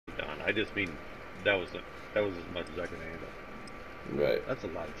I just mean that was as much as I could handle. Right. That's a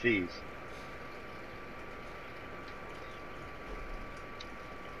lot of cheese.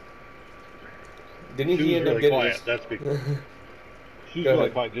 Didn't She he was end up really getting quiet. his... That's because she's Go really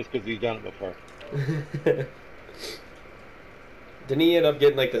ahead. quiet just because he's done it before. Didn't he end up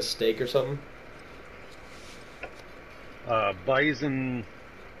getting like the steak or something? Bison.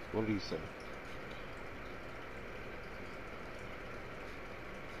 What did he say?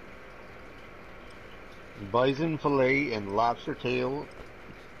 Bison fillet and lobster tail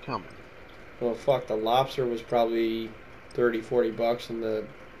coming. Well, fuck, the lobster was probably 30, 40 bucks, and the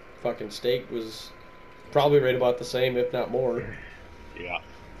fucking steak was probably right about the same, if not more. Yeah.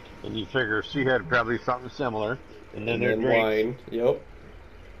 And you figure she had probably something similar, and then And their then drinks, wine. Yep.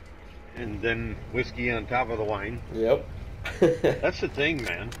 and then whiskey on top of the wine. Yep. That's the thing,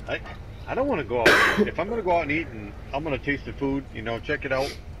 man. I don't want to go out and eat. If I'm going to go out and eat and I'm going to taste the food, you know, check it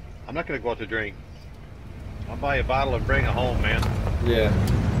out, I'm not going to go out to drink. I'll buy a bottle and bring it home, man. Yeah.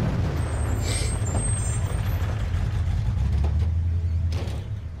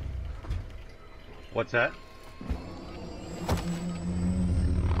 What's that?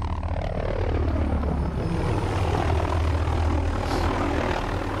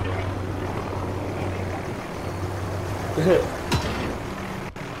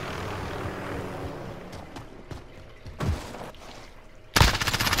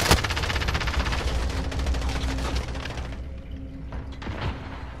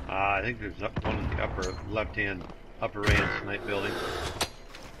 I think there's one in the upper left-hand, upper right night building.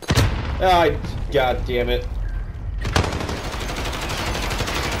 Ah, God damn it.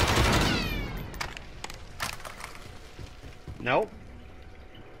 No,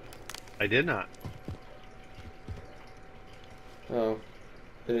 I did not. Oh.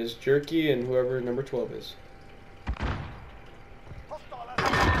 It is Jerky and whoever number 12 is.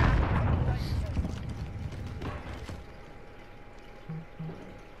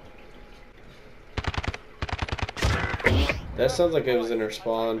 That sounds like it was in her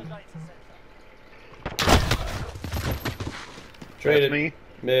spawn. Traded. That's me.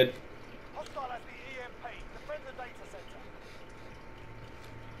 Mid.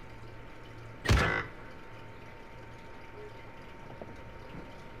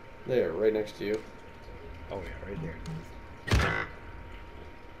 There, right next to you. Oh yeah, right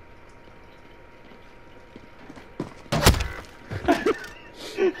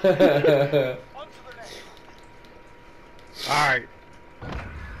there. All right.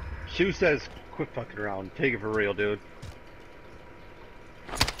 Sue says, "Quit fucking around. Take it for real, dude."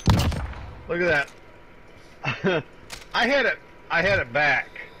 Look at that. I had it back.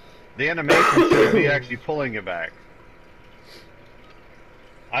 The animation showed me actually pulling it back.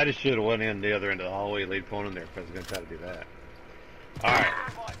 I just should have went in the other end of the hallway, laid phone in there, if I was going to try to do that. All right.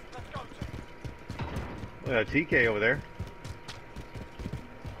 Look at TK over there.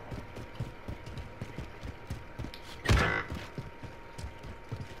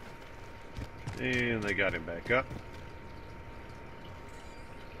 And they got him back up.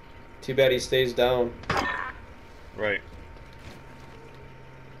 Too bad he stays down. Right.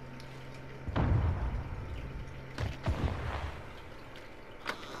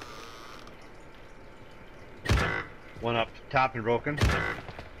 One up top and broken.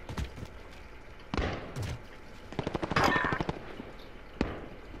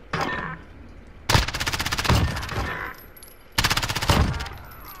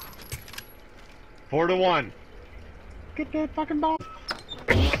 Four to one. Get that fucking ball.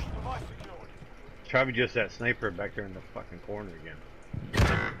 It's probably just that sniper back there in the fucking corner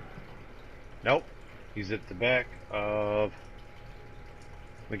again. Nope. He's at the back of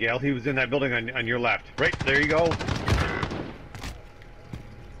Miguel. He was in that building on your left. Right, there you go.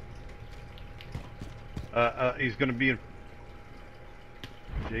 He's gonna be in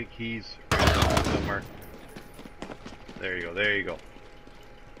Jake, he's somewhere. There you go, there you go.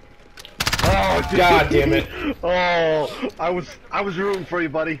 Oh God damn it. Oh, I was rooting for you,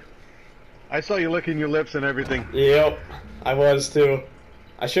 buddy. I saw you licking your lips and everything. Yep, I was too.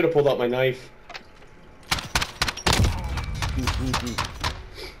 I should have pulled out my knife.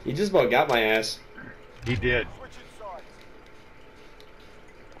 He just about got my ass. He did.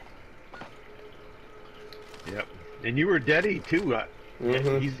 Yep. And you were deady too.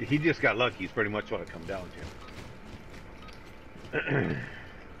 He just got lucky. He's pretty much what it come down to.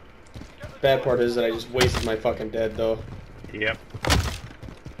 Bad part is that I just wasted my fucking dead though. Yep.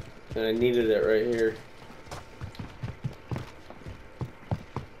 And I needed it right here.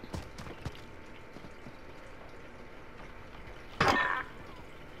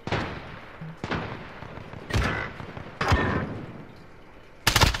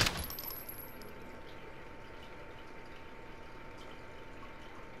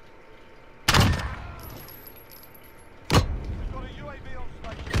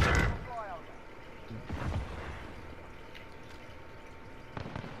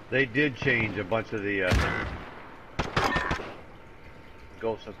 They did change a bunch of the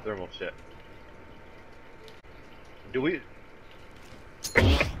ghost and thermal shit. Do we?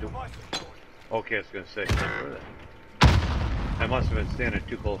 Okay, I was gonna say. Where I must have been standing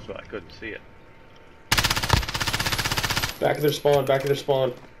too close so I couldn't see it. Back of their spawn, back of their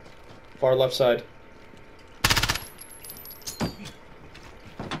spawn. Far left side.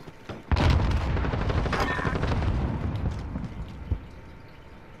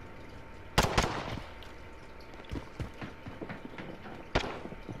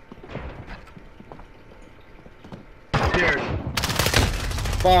 Stairs.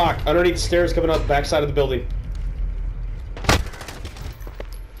 Fuck! Underneath the stairs coming out the back side of the building.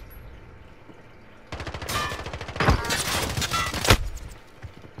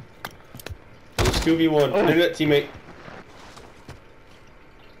 Scooby one. Oh. Look at that teammate.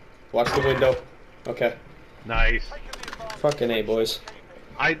 Watch the window. Okay. Nice. Fucking A, boys.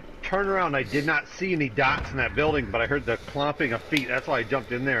 I turned around. I did not see any dots in that building, but I heard the clomping of feet. That's why I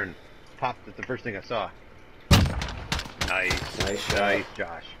jumped in there and popped at the first thing I saw. Nice. Nice shot. Nice,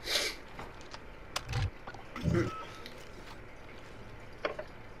 Josh.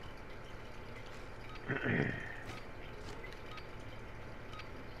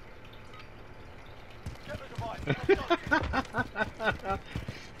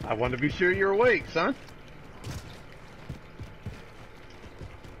 I want to be sure you're awake, son.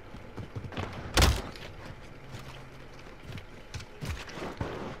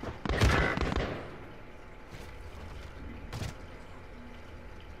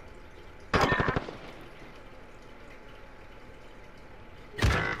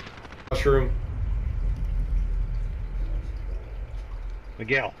 Mushroom.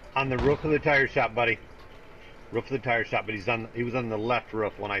 Miguel, on the roof of the tire shop, buddy. Roof of the tire shop, but he was on the left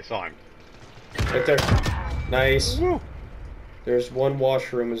roof when I saw him. Right there. Nice. Woo. There's one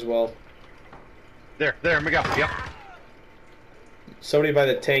washroom as well. There, Miguel. Yep. Somebody by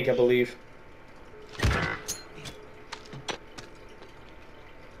the tank, I believe.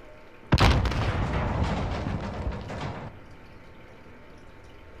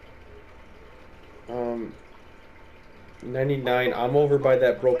 Um, 99. I'm over by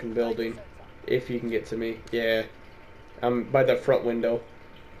that broken building. If you can get to me. Yeah. I'm by that front window.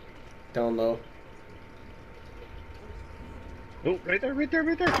 Down low. Oh, right there.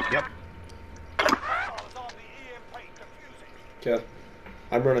 Yep. Okay.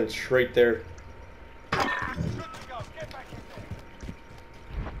 I'm running straight there.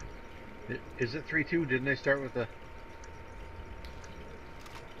 Is it 3-2? Didn't they start with the...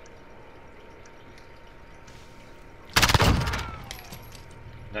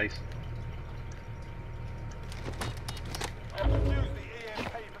 Nice.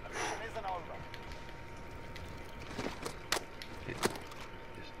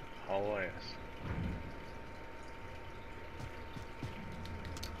 Just haul ass.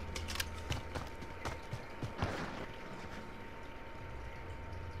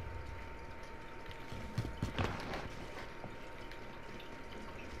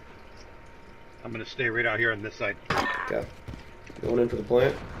 I'm gonna stay right out here on this side. Okay. Going in for the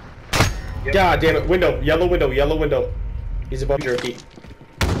plant. Yep. God damn it. Window. Yellow window. Yellow window. He's above jerky.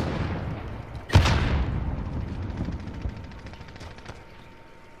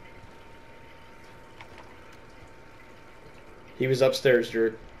 He was upstairs,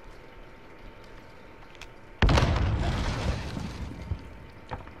 Jared.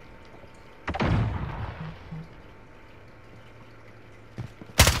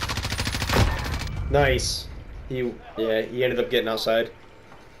 Nice. He ended up getting outside.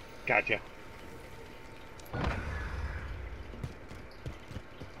 Gotcha.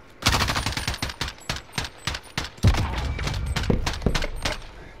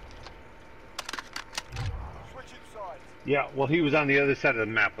 Yeah, well, he was on the other side of the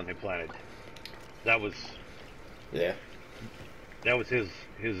map when they planted. That was Yeah.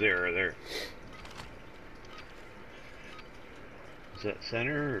 his error there. Is that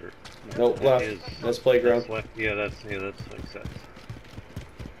center or Nope, that left. is- That's playground. That's left. Yeah, that's makes sense.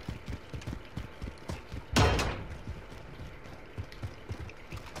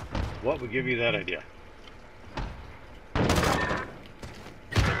 What would give you that idea?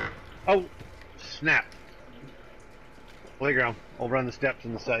 Oh, snap. Playground, over on the steps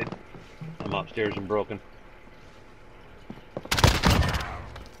on the side. I'm upstairs and broken.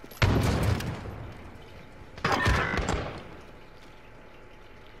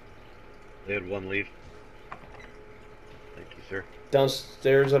 They had one leave. Thank you, sir.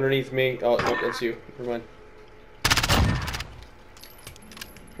 Downstairs underneath me. Oh, no, that's you. Never mind.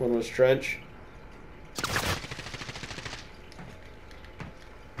 One was trench.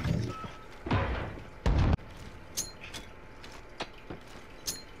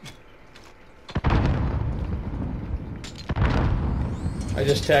 I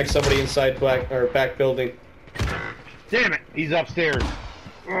just tagged somebody inside back building. Damn it! He's upstairs.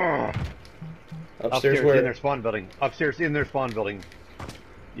 Ugh. Upstairs where? In their spawn building. Upstairs in their spawn building.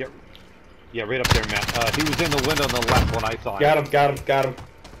 Yep. Yeah, right up there, Matt. He was in the window on the left when I saw him. Got him.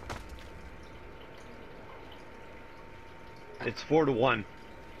 It's 4-1.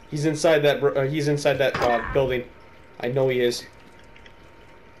 He's inside that building. I know he is.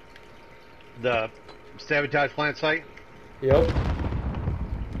 The sabotage plant site? Yep.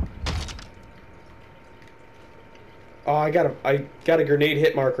 Oh, I got a grenade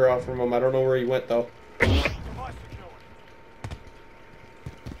hit marker off from him. I don't know where he went though.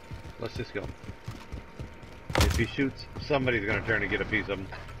 Let's just go. If he shoots, somebody's gonna turn and get a piece of him.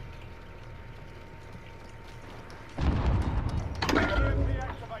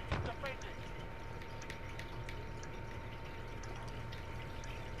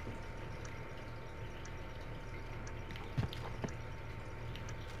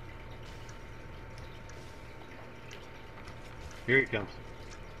 Here he comes.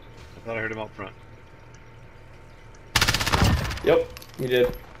 I thought I heard him out front. Yep, he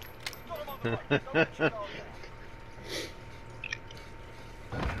did.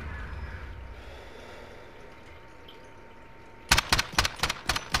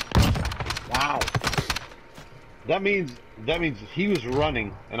 Wow. That means he was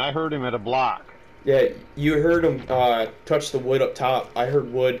running and I heard him at a block. Yeah, you heard him touch the wood up top. I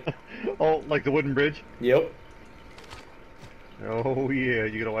heard wood. Oh, like the wooden bridge? Yep. Oh yeah,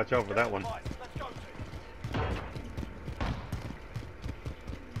 you gotta watch out for that one.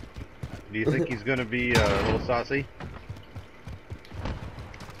 Do you think he's gonna be a little saucy?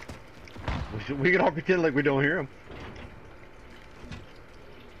 We can all pretend like we don't hear him.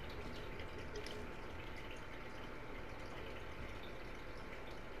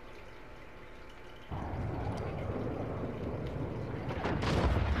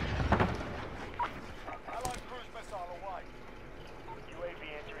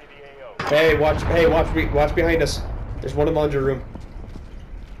 Hey, watch behind us. There's one in the laundry room.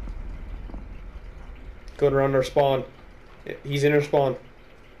 Going around our spawn. He's in our spawn.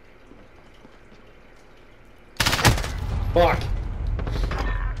 Fuck.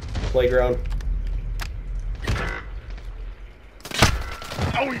 Playground.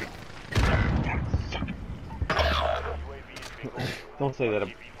 Oh, don't say that.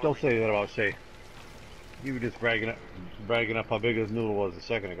 Don't say that about Shay. You were just bragging up how big his noodle was a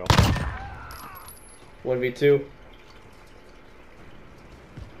second ago. 1v2.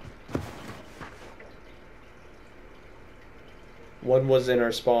 One was in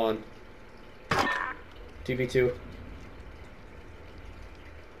our spawn. 2v2.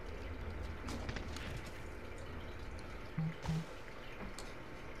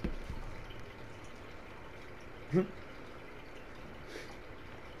 Oh,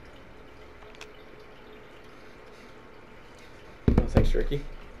 thanks, Ricky.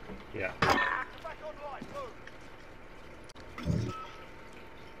 Yeah.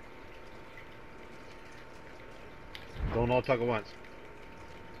 Don't all talk at once.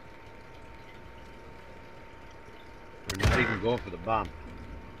 We're not even going for the bomb.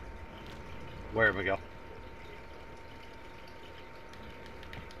 Where we go?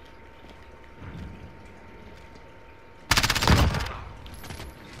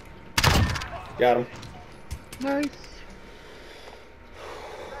 Got him. Nice.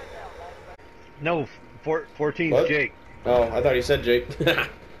 No, 14's What? Jake. Oh, I thought he said Jake. No,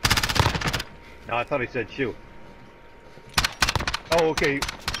 I thought he said Shoe. Oh, okay.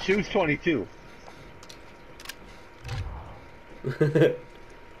 Shoe's 22.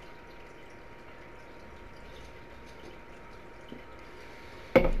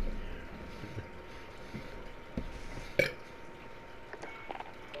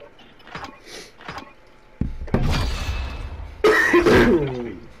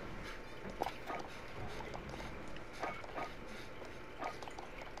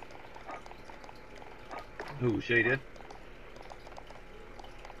 Who, Shay did?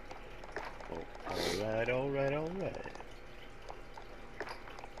 Oh, alright.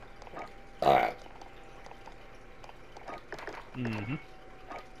 Alright. Mm-hmm.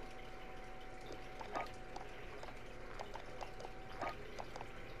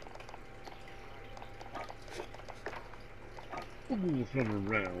 Who's running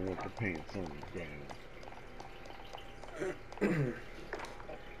around with the pants on the ground?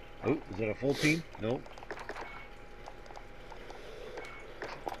 Oh, is that a full team? Nope.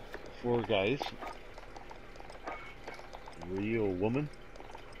 4 guys. Real woman.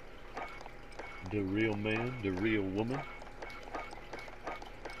 The real man, the real woman.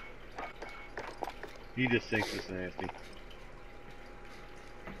 He just thinks it's nasty.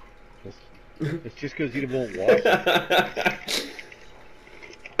 It's just because you won't wash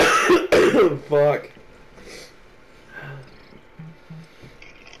it. Fuck.